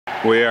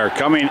We are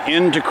coming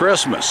into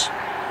Christmas.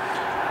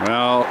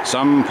 Well,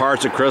 some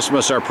parts of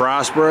Christmas are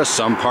prosperous,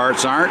 some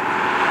parts aren't.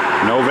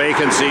 No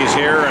vacancies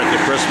here at the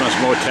Christmas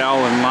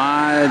Motel and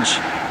Lodge.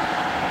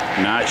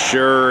 Not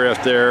sure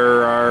if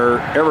there are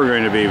ever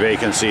going to be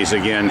vacancies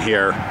again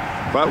here.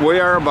 But we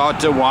are about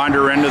to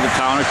wander into the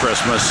town of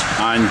Christmas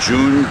on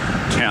June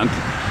 10th,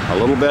 a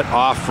little bit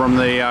off from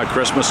the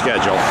Christmas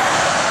schedule.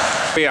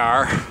 We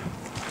are.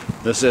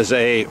 This is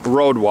a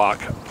road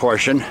walk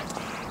portion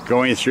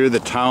going through the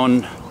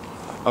town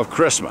of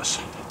Christmas.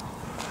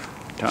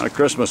 Town of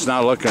Christmas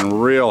now looking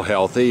real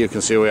healthy. You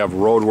can see we have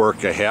road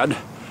work ahead.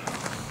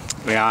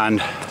 And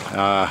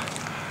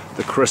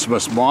the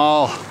Christmas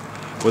Mall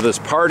with its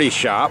party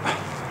shop.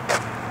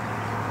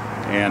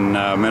 In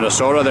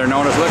Minnesota, they're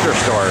known as liquor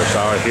stores.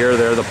 Out here,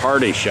 they're the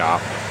party shop.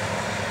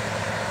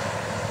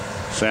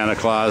 Santa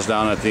Claus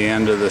down at the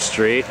end of the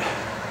street.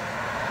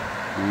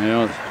 You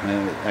know,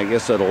 I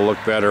guess it'll look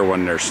better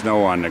when there's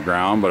snow on the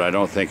ground, but I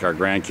don't think our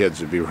grandkids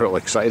would be real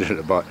excited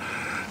about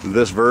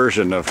this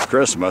version of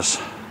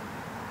Christmas.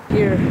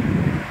 Here,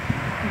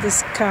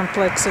 this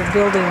complex of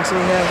buildings, we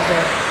have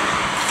the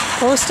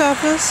post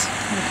office.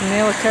 You can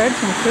mail a card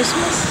from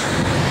Christmas.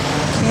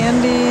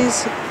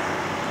 Candies,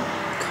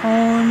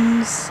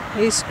 cones,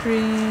 ice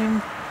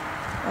cream.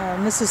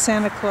 Mrs.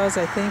 Santa Claus,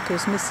 I think,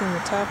 is missing the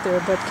top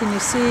there, but can you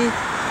see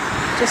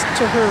just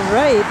to her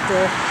right,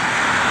 the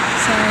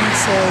sign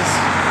says,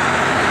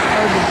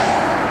 I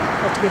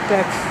have to get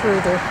back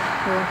further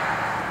here.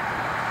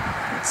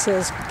 It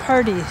says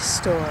party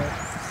store,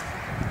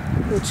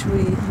 which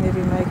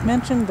maybe Mike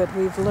mentioned, but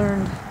we've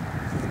learned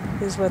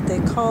is what they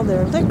call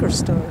their liquor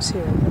stores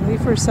here. When we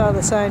first saw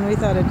the sign, we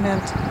thought it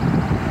meant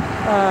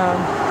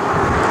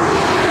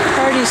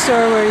party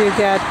store where you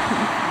got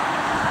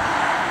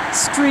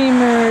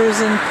streamers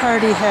and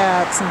party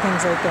hats and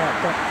things like that,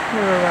 but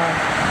we were wrong.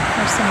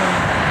 There's some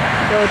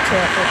road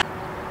traffic.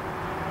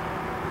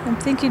 I'm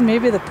thinking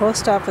maybe the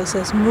post office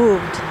has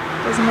moved.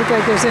 Doesn't look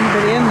like there's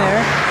anybody in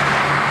there.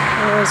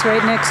 Whereas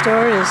right next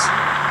door is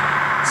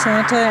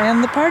Santa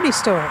and the party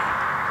store.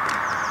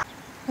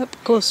 Up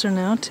closer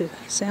now to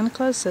Santa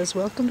Claus says,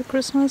 "Welcome to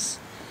Christmas."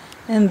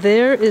 And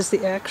there is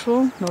the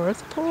actual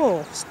North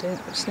Pole,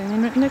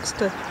 standing right next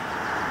to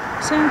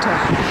Santa.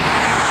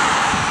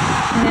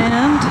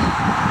 And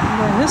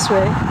going this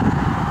way,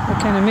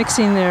 they're kind of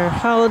mixing their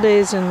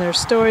holidays and their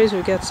stories.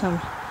 We've got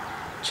some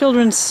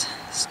children's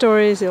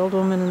stories, the old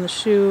woman in the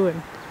shoe,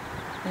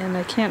 and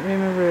I can't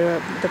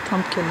remember the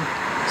pumpkin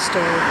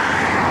story.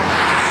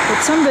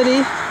 But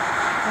somebody,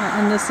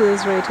 and this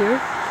is right here,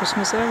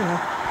 Christmas Avenue.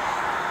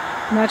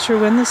 I'm not sure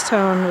when this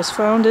town was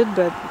founded,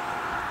 but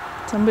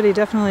somebody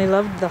definitely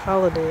loved the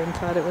holiday and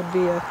thought it would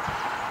be a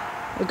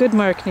good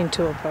marketing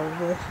tool,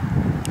 probably.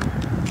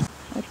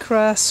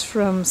 Across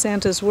from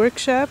Santa's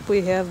workshop,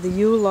 we have the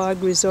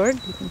U-Log Resort.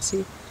 You can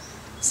see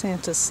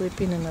Santa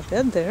sleeping in a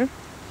bed there.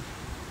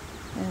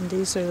 And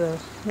these are the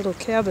little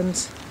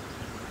cabins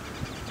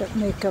that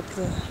make up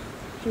the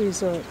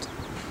resort.